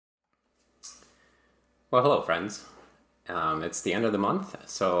Well, hello friends. It's the end of the month,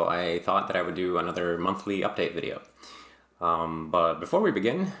 so I thought that I would do another monthly update video. But before we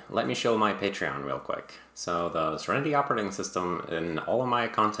begin, let me show my Patreon real quick. So the Serenity operating system and all of my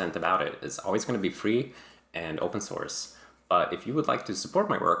content about it is always going to be free and open source. But if you would like to support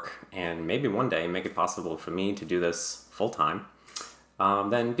my work and maybe one day make it possible for me to do this full-time,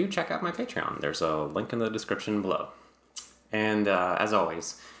 then do check out my Patreon. There's a link in the description below. And as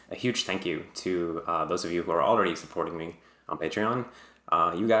always, a huge thank you to those of you who are already supporting me on Patreon.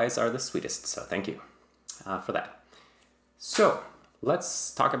 You guys are the sweetest, so thank you for that. So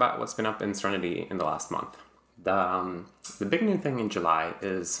let's talk about what's been up in Serenity in the last month. The big new thing in July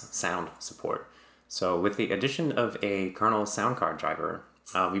is sound support. So with the addition of a kernel sound card driver,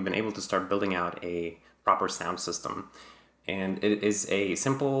 we've been able to start building out a proper sound system. And it is a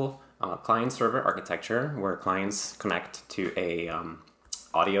simple client-server architecture where clients connect to a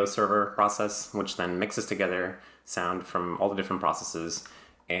audio server process, which then mixes together sound from all the different processes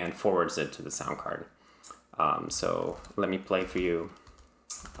and forwards it to the sound card. So let me play for you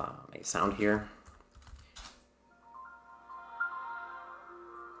a sound here.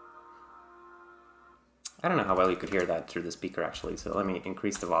 I don't know how well you could hear that through the speaker actually, so let me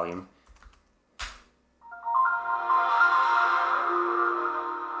increase the volume.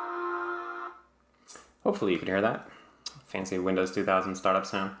 Hopefully you can hear that. Fancy Windows 2000 startup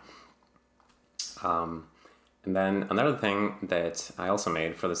sound. And then another thing that I also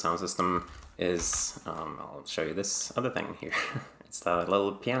made for the sound system is, I'll show you this other thing here. It's the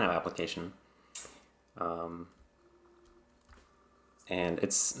little piano application. And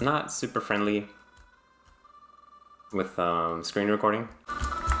it's not super friendly with screen recording.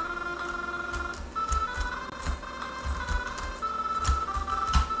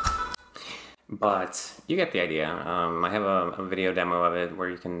 But you get the idea. I have a video demo of it where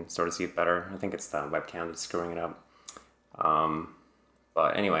you can sort of see it better. I think it's the webcam that's screwing it up.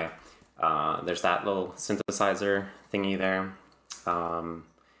 But anyway, there's that little synthesizer thingy there.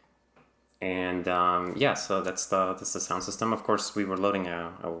 Yeah, so that's the sound system. Of course, we were loading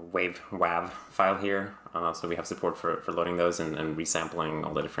a WAV file here, so we have support for loading those and resampling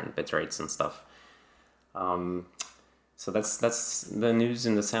all the different bit rates and stuff. So that's the news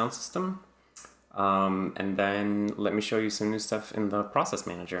in the sound system. And then let me show you some new stuff in the process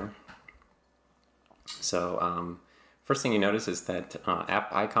manager. So first thing you notice is that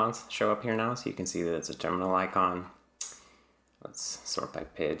app icons show up here now, so you can see that it's a terminal icon. Let's sort by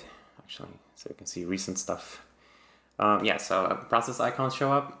PID actually, so you can see recent stuff. Yeah, so process icons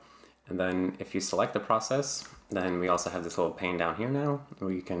show up, and then if you select the process, then we also have this little pane down here now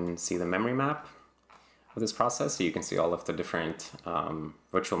where you can see the memory map of this process, so you can see all of the different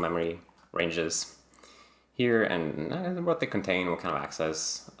virtual memory ranges here and what they contain, what kind of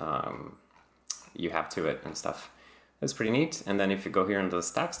access you have to it and stuff. That's pretty neat. And then if you go here into the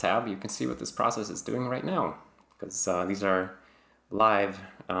stacks tab, you can see what this process is doing right now, because these are live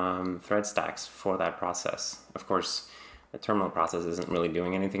thread stacks for that process. Of course, the terminal process isn't really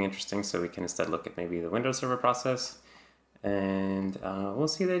doing anything interesting, so we can instead look at maybe the Windows Server process, and we'll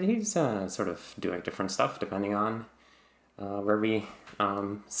see that he's sort of doing different stuff depending on where we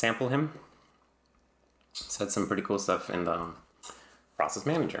sample him. So that's some pretty cool stuff in the process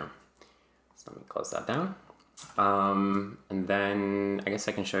manager. So let me close that down. And then I guess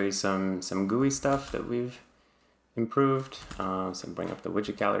I can show you some GUI stuff that we've improved. So bring up the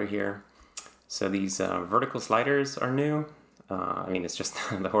widget gallery here. So these vertical sliders are new. I mean, it's just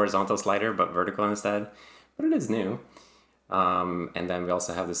the horizontal slider, but vertical instead, but it is new. And then we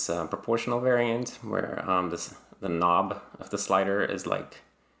also have this proportional variant where the knob of the slider is like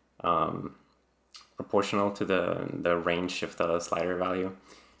proportional to the range of the slider value.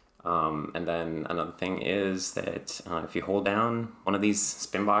 And then another thing is that if you hold down one of these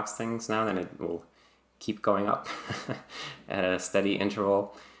spin box things now, then it will keep going up at a steady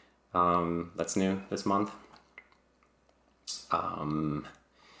interval. That's new this month. And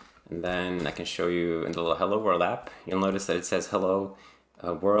then I can show you in the little Hello World app, you'll notice that it says Hello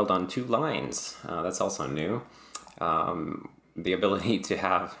World on 2 lines. That's also new. The ability to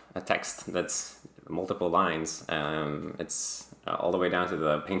have a text that's multiple lines, it's all the way down to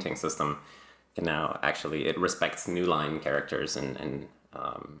the painting system. And now actually it respects new line characters and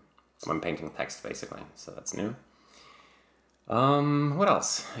when painting text basically, so that's new. What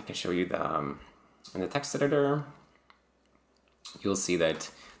else? I can show you in the text editor, you'll see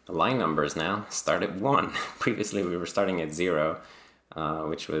that the line numbers now start at 1. Previously we were starting at 0,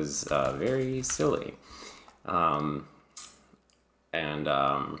 which was very silly. And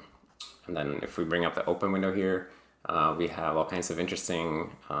then if we bring up the open window here, we have all kinds of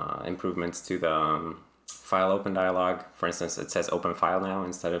interesting improvements to the file open dialog. For instance, it says open file now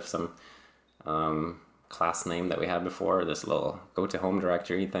instead of some class name that we had before. This little go to home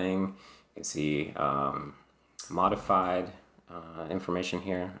directory thing. You can see modified information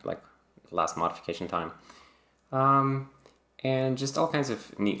here, like last modification time. And just all kinds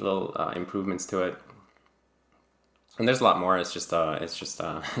of neat little improvements to it. And there's a lot more. It's just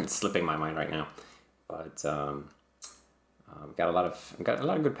it's slipping my mind right now. But got a lot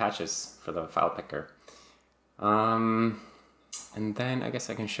of good patches for the file picker. And then I guess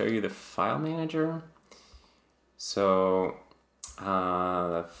I can show you the file manager. So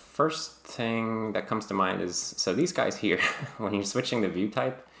the first thing that comes to mind is, so these guys here, when you're switching the view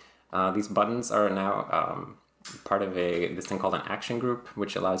type, these buttons are now part of this thing called an action group,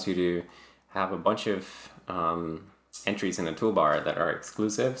 which allows you to have a bunch of entries in the toolbar that are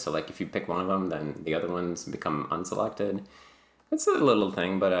exclusive. So like if you pick one of them, then the other ones become unselected. It's a little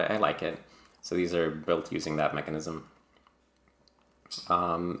thing, but I like it. So these are built using that mechanism.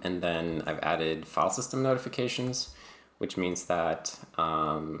 And then I've added file system notifications, which means that,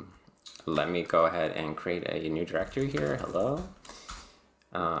 let me go ahead and create a new directory here, hello.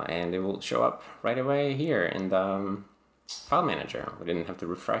 And it will show up right away here in the file manager. We didn't have to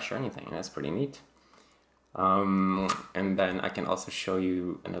refresh or anything. That's pretty neat. And then I can also show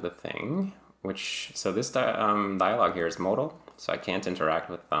you another thing, so this dialog here is modal, so I can't interact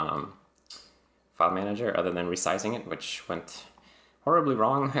with file manager other than resizing it, which went horribly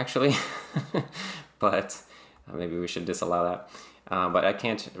wrong actually, but maybe we should disallow that. But I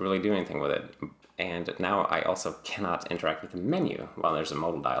can't really do anything with it. And now I also cannot interact with the menu while there's a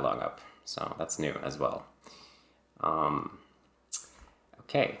modal dialog up. So that's new as well.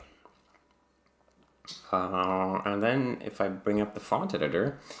 Okay. And then if I bring up the font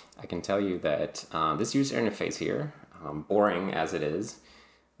editor, I can tell you that this user interface here, boring as it is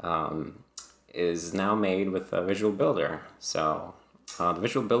now made with a Visual Builder. So the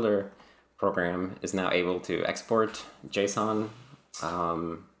Visual Builder program is now able to export JSON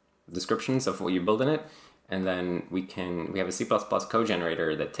descriptions of what you build in it, and then we have a C++ code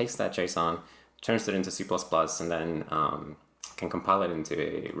generator that takes that JSON, turns it into C++, and then can compile it into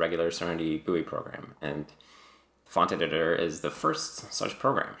a regular Serenity GUI program. And Font Editor is the first such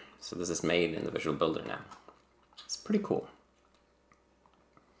program. So this is made in the Visual Builder now. It's pretty cool.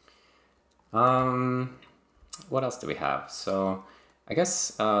 What else do we have? So I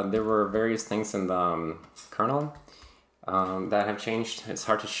guess there were various things in the kernel that have changed. It's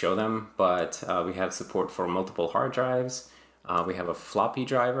hard to show them, but we have support for multiple hard drives. We have a floppy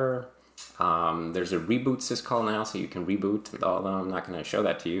driver. There's a reboot syscall now, so you can reboot, although I'm not going to show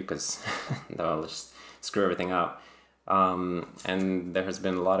that to you because that'll just screw everything up. And there has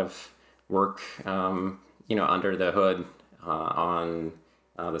been a lot of work, under the hood on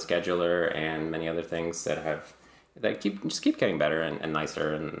the scheduler and many other things that just keep getting better and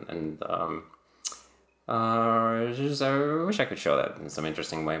nicer I wish I could show that in some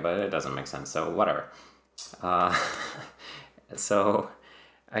interesting way, but it doesn't make sense, so whatever. So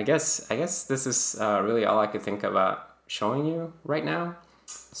I guess this is really all I could think about showing you right now.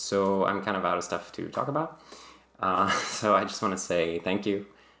 So I'm kind of out of stuff to talk about. So I just want to say thank you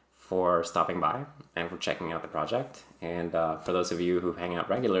for stopping by and for checking out the project. And for those of you who hang out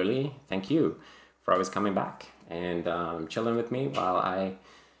regularly, thank you for always coming back and chilling with me while I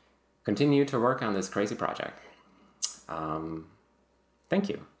continue to work on this crazy project. Thank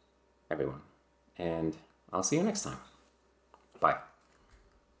you, everyone. And I'll see you next time. Bye.